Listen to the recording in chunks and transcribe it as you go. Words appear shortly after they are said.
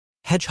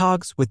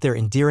Hedgehogs, with their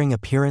endearing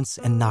appearance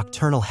and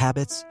nocturnal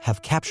habits,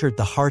 have captured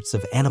the hearts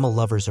of animal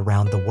lovers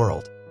around the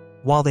world.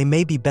 While they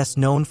may be best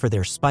known for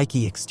their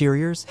spiky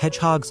exteriors,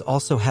 hedgehogs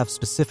also have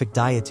specific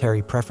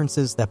dietary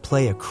preferences that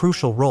play a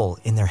crucial role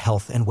in their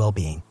health and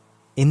well-being.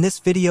 In this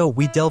video,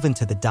 we delve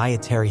into the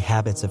dietary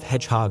habits of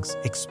hedgehogs,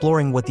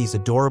 exploring what these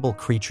adorable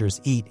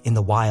creatures eat in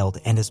the wild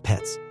and as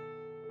pets.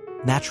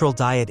 Natural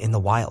diet in the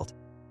wild.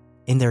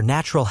 In their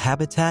natural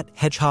habitat,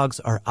 hedgehogs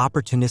are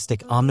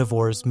opportunistic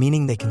omnivores,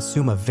 meaning they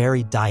consume a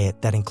varied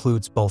diet that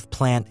includes both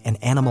plant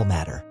and animal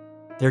matter.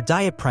 Their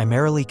diet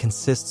primarily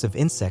consists of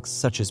insects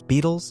such as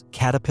beetles,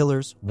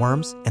 caterpillars,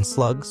 worms, and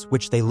slugs,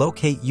 which they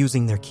locate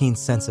using their keen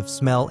sense of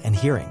smell and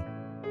hearing.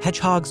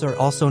 Hedgehogs are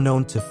also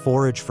known to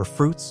forage for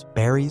fruits,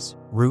 berries,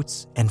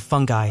 roots, and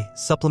fungi,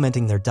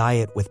 supplementing their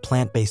diet with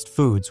plant-based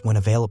foods when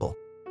available.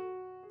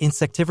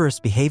 Insectivorous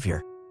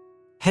behavior.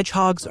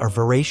 Hedgehogs are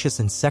voracious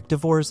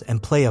insectivores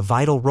and play a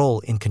vital role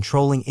in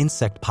controlling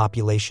insect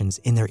populations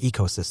in their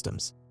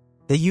ecosystems.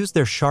 They use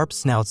their sharp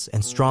snouts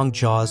and strong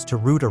jaws to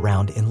root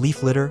around in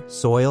leaf litter,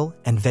 soil,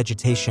 and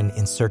vegetation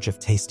in search of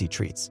tasty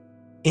treats.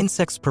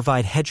 Insects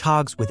provide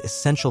hedgehogs with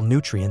essential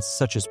nutrients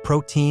such as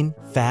protein,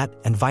 fat,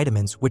 and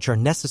vitamins, which are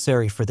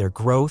necessary for their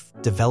growth,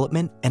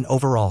 development, and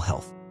overall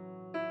health.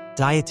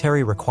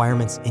 Dietary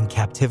requirements in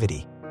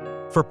captivity.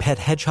 For pet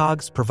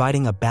hedgehogs,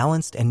 providing a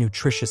balanced and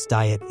nutritious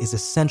diet is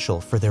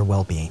essential for their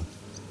well-being.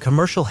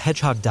 Commercial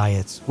hedgehog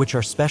diets, which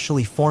are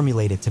specially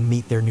formulated to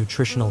meet their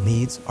nutritional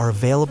needs, are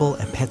available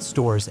at pet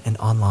stores and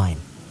online.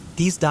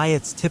 These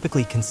diets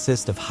typically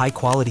consist of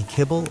high-quality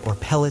kibble or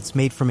pellets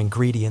made from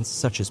ingredients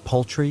such as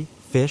poultry,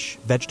 fish,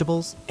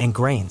 vegetables, and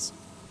grains.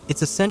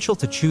 It's essential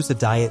to choose a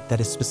diet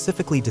that is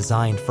specifically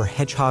designed for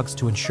hedgehogs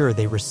to ensure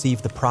they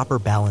receive the proper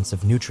balance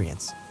of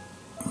nutrients.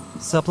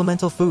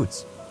 Supplemental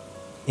foods.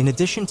 In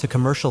addition to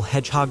commercial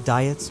hedgehog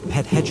diets,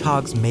 pet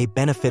hedgehogs may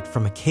benefit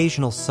from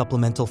occasional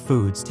supplemental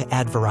foods to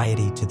add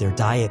variety to their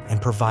diet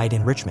and provide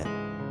enrichment.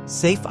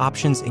 Safe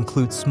options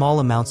include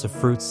small amounts of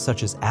fruits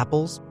such as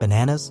apples,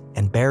 bananas,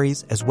 and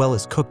berries, as well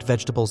as cooked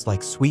vegetables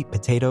like sweet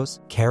potatoes,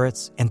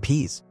 carrots, and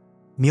peas.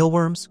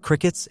 Mealworms,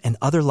 crickets, and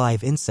other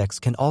live insects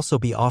can also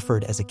be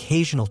offered as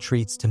occasional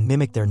treats to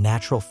mimic their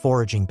natural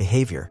foraging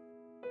behavior.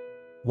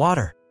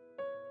 Water.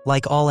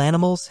 Like all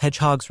animals,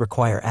 hedgehogs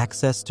require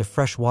access to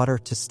fresh water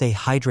to stay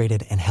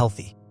hydrated and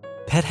healthy.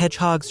 Pet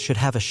hedgehogs should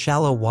have a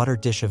shallow water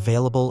dish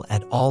available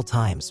at all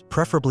times,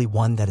 preferably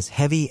one that is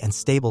heavy and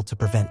stable to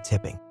prevent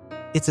tipping.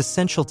 It's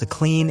essential to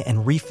clean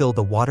and refill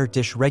the water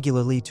dish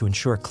regularly to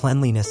ensure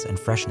cleanliness and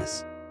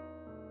freshness.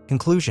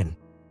 Conclusion.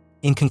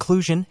 In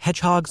conclusion,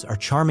 hedgehogs are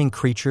charming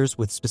creatures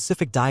with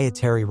specific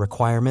dietary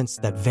requirements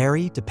that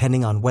vary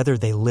depending on whether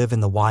they live in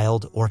the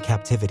wild or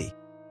captivity.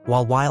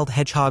 While wild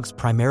hedgehogs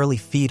primarily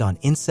feed on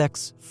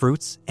insects,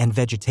 fruits, and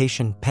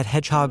vegetation, pet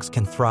hedgehogs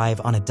can thrive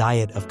on a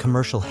diet of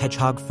commercial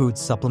hedgehog foods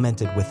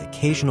supplemented with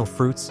occasional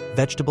fruits,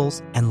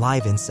 vegetables, and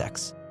live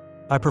insects.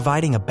 By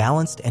providing a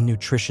balanced and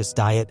nutritious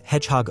diet,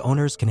 hedgehog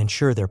owners can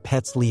ensure their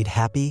pets lead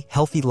happy,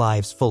 healthy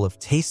lives full of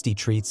tasty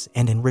treats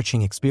and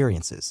enriching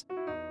experiences.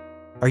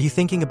 Are you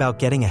thinking about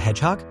getting a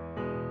hedgehog?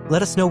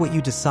 Let us know what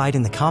you decide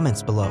in the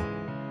comments below.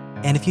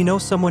 And if you know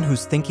someone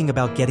who's thinking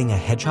about getting a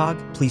hedgehog,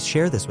 please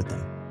share this with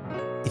them.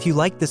 If you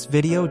liked this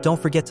video,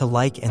 don't forget to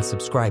like and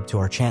subscribe to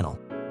our channel.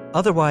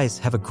 Otherwise,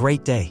 have a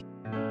great day.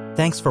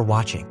 Thanks for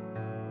watching.